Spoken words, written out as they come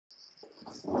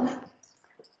Okay,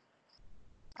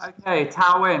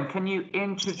 Thảo, can you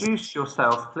introduce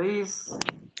yourself, please?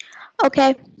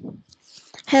 Okay.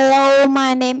 Hello,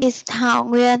 my name is Thảo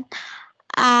Nguyên.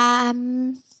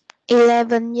 I'm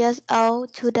 11 years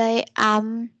old. Today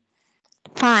I'm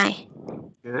 5.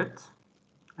 Good.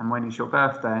 And when is your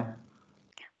birthday?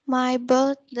 My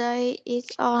birthday is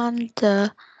on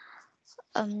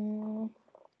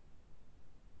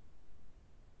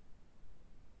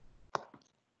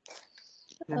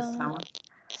Yes, Thảo.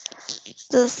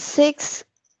 the 6th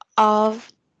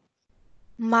of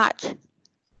March.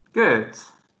 Good.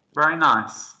 Very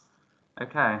nice.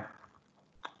 Okay.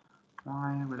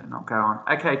 Why will it not go on?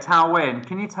 Okay, Thảo,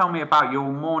 can you tell me about your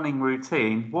morning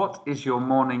routine? What is your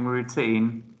morning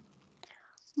routine?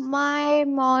 My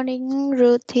morning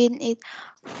routine is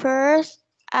first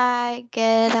I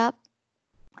get up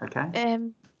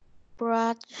and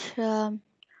brush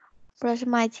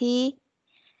my teeth.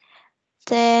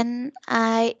 Then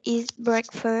I eat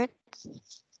breakfast.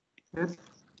 Good.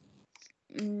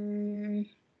 Mm,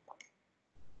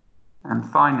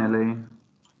 And finally?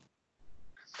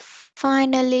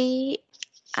 Finally,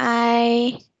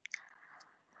 I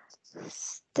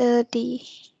study.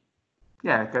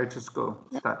 Yeah, go to school,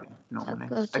 study normally.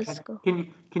 Go to school.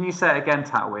 Can you say it again,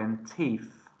 Thảo?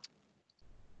 Teeth.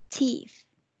 Teeth.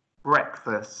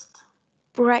 Breakfast.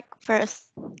 Breakfast.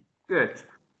 Good.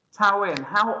 Thảo,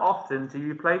 how often do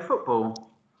you play football?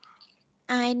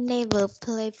 I never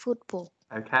play football.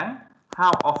 Okay.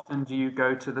 How often do you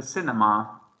go to the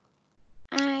cinema?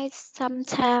 I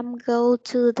sometimes go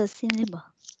to the cinema.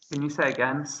 Can you say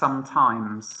again?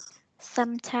 Sometimes.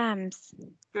 Sometimes.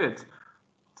 Good.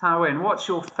 Thảo, what's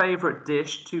your favorite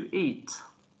dish to eat?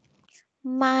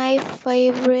 My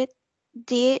favorite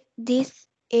dish is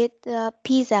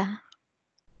pizza.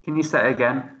 Can you say it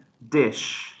again?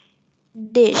 Dish.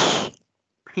 Dish.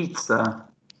 Pizza.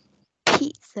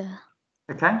 Pizza.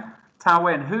 Okay.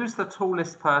 Thảo, who's the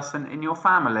tallest person in your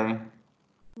family?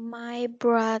 My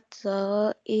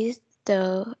brother is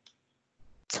the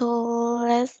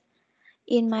tallest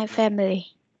in my family.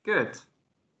 Good.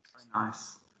 Very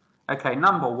nice. Okay,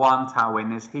 number 1,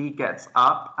 Thảo, is he gets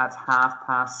up at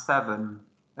 7:30.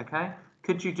 Okay.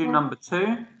 Could you do number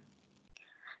 2?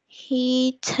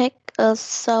 He take a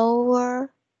shower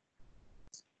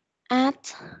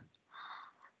at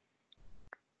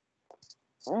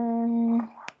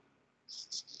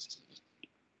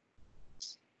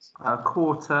A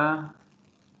quarter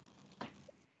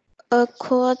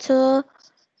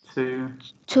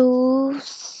to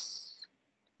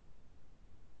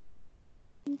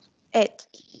 8.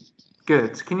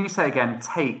 Good. Can you say again,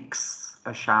 takes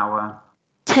a shower?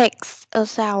 Takes a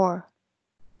shower.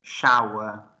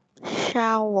 Shower.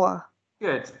 Shower.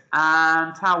 Good.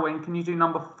 And Thảo, can you do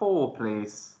number 4,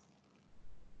 please?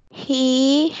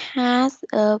 He has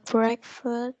a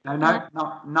breakfast. No,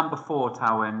 number 4,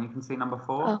 Thảo. You can see number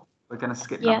 4. Oh. We're going to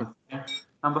skip number 3.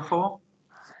 Number 4.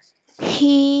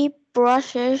 He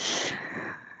brushes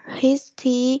his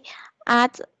teeth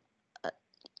at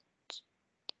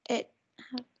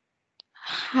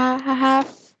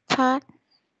 8:30.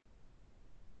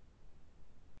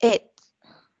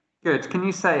 Good. Can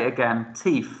you say it again?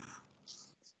 Teeth.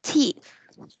 Teeth.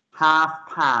 1/2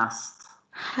 past.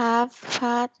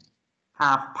 1/2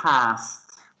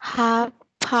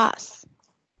 past.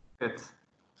 Good.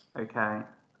 Okay.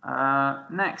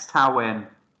 Next, Thảo.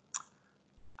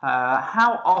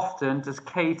 How often does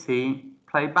Katie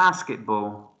play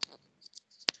basketball?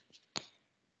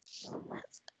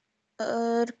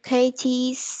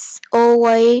 Katie's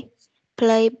always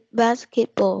play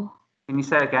basketball. Can you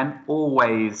say again?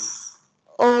 Always.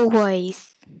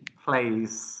 Always.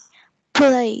 Plays.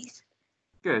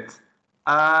 Good.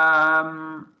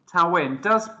 Thảo,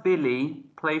 does Billy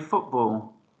play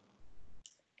football?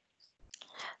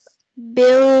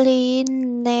 Billy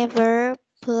never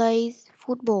plays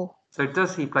football. So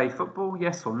does he play football?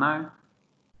 Yes or no?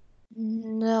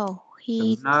 No,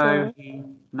 he doesn't.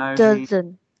 No,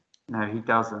 he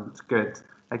doesn't. Good.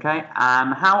 Okay.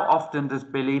 And how often does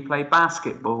Billy play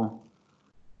basketball?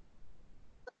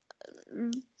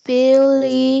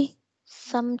 Billy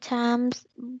sometimes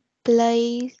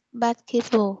plays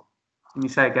basketball. Can you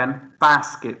say again?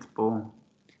 Basketball.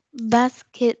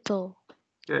 Basketball.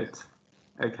 Good.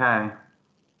 Okay.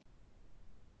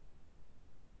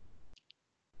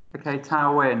 Okay,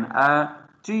 Thảo,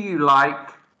 do you like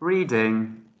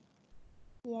reading?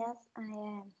 Yes, I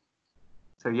am.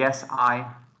 So yes, I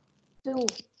Do.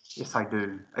 Yes, I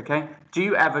do. Okay. Do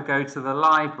you ever go to the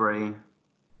library?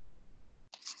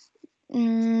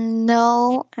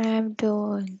 No, I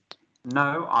don't.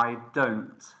 No, I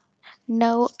don't.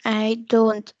 No, I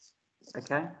don't.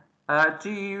 Okay.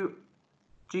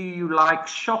 Do you like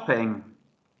shopping?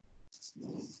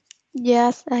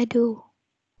 Yes, I do.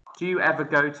 Do you ever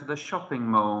go to the shopping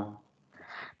mall?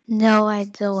 No, I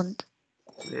don't.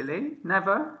 Really?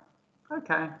 Never?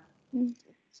 Okay. Mm.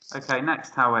 Okay,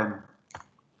 next, Tawin.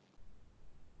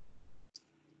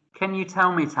 Can you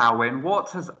tell me, Tawin, what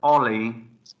has Ollie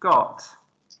got?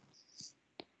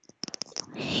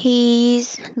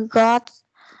 He's got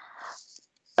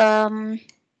um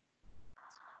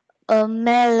a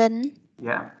melon,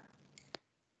 Yeah.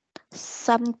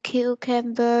 some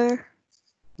cucumber,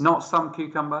 Not some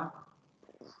cucumber.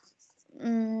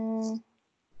 mm,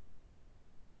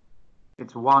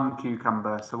 It's one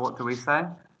cucumber. So what do we say?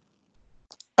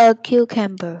 a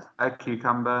cucumber, A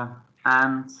cucumber.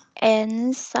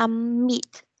 And some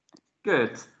meat.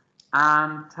 good.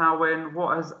 And Tawin,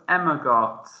 what has Emma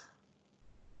got?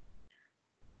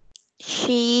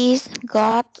 She's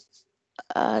got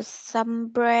some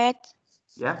bread,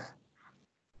 Yeah.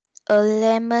 a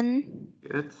lemon,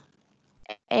 Good.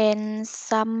 and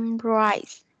some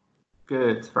rice.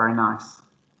 Good. Very nice.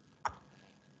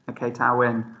 Okay,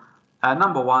 Tawin.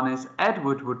 Number 1 is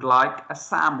Edward would like a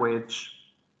sandwich.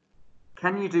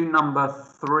 Can you do number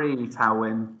 3,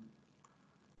 Tawin?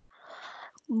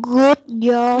 Good,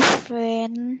 your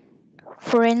friends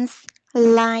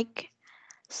like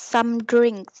some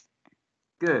drinks.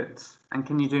 Good. And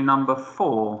can you do number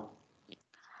 4?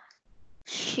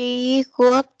 She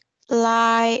would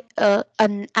like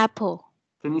an apple.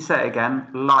 Can you say it again?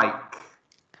 Like.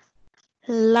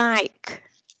 Like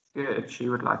Good. She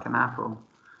would like an apple.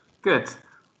 Good.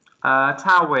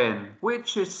 Tawin,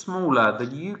 which is smaller,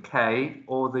 the UK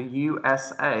or the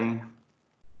USA?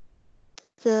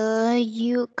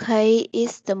 the UK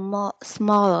is the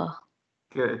smaller.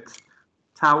 Good.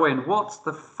 Tawin, what's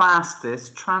the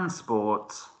fastest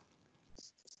transport?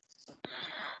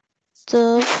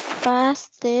 The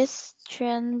fastest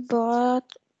transport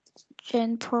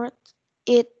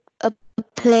is a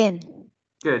plane.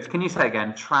 Good. Can you say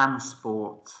again?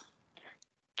 Transport.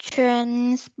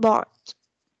 Transport.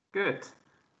 Good.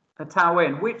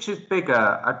 Tawin, which is bigger,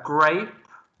 a grape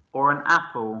or an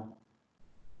apple?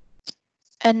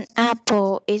 An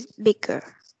apple is bigger.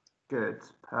 Good.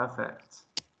 Perfect.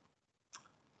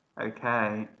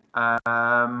 Okay.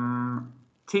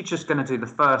 Teacher's going to do the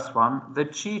first one. The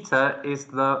cheetah is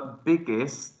the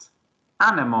biggest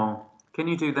animal. Can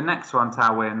you do the next one,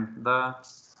 Tawin?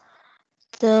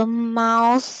 The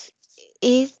mouse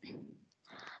is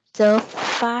the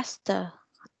faster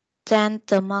than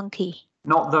the monkey.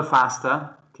 Not the faster.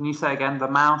 Can you say again? The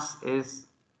mouse is...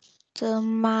 The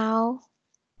mouse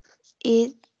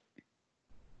is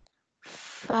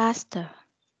faster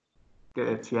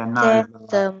Good. Yeah, than no.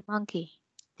 the monkey.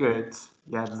 Good.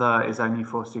 Yeah, the is only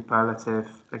for superlative.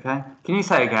 Okay. Can you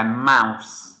say again?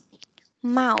 Mouse.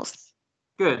 Mouse.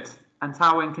 Good. And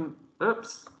Tawin can...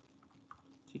 Oops.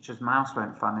 Teacher's mouse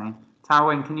went funny.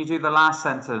 Tawin, can you do the last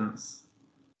sentence?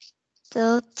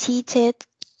 The cheetah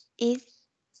is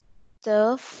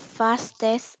the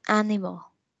fastest animal.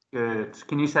 Good.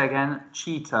 Can you say again?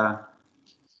 Cheetah.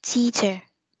 Cheetah.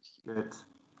 Good.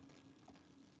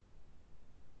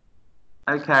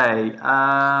 Okay.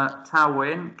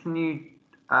 Tawin, can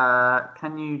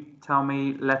you tell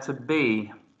me letter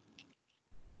B?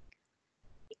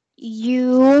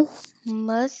 You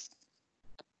must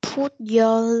put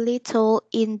your little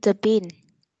in the bin.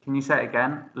 Can you say it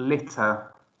again?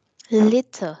 Litter.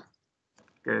 Little.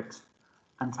 Good.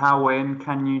 And Tawin,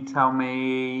 can you tell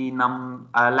me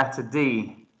letter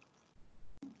D?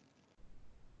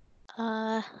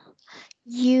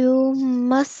 You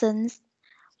mustn't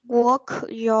walk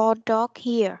your dog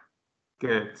here.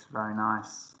 Good. Very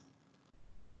nice.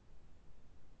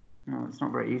 Oh, it's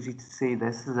not very easy to see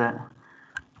this, is it?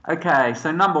 Okay,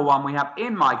 so number 1, we have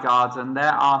in my garden,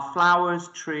 there are flowers,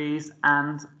 trees,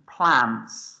 and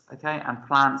plants. Okay, and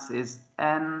plants is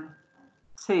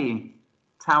N-T.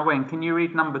 Tawin, can you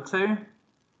read number 2?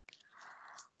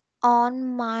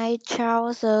 On my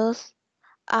trousers,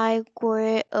 I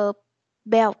wear a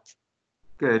belt.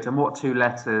 Good. And what 2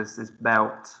 letters is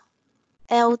belt?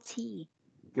 LT.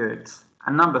 Good.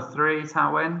 And number 3,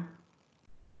 Tawin?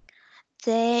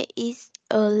 There is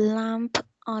a lamp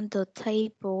on the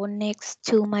table next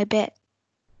to my bed.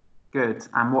 Good.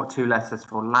 And what 2 letters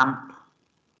for lamp?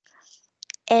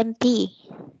 MP.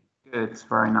 Good.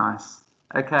 Very nice.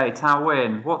 Okay,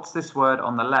 Tawin, what's this word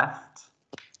on the left?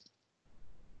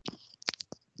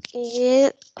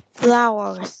 It's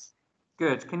flowers.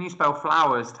 Good. Can you spell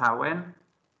flowers, Tawin?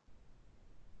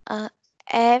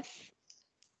 F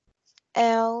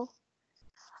L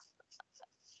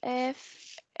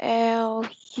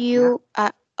U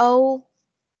O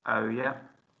O, yeah.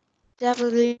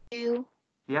 W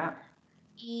Yeah.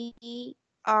 E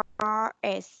R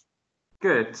S.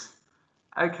 Good.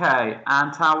 Okay,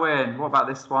 and Tawin, what about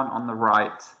this one on the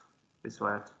right? This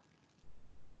word.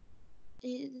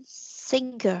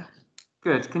 Singer.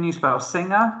 Good. Can you spell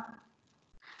singer?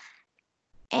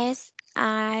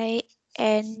 SINGEL.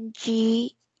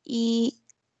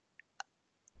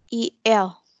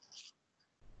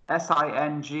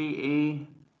 SINGE.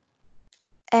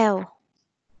 L.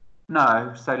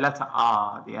 No, so letter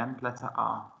R at the end, letter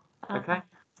R. Okay.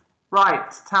 Right,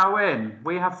 Tawin,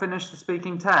 we have finished the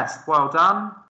speaking test. Well done.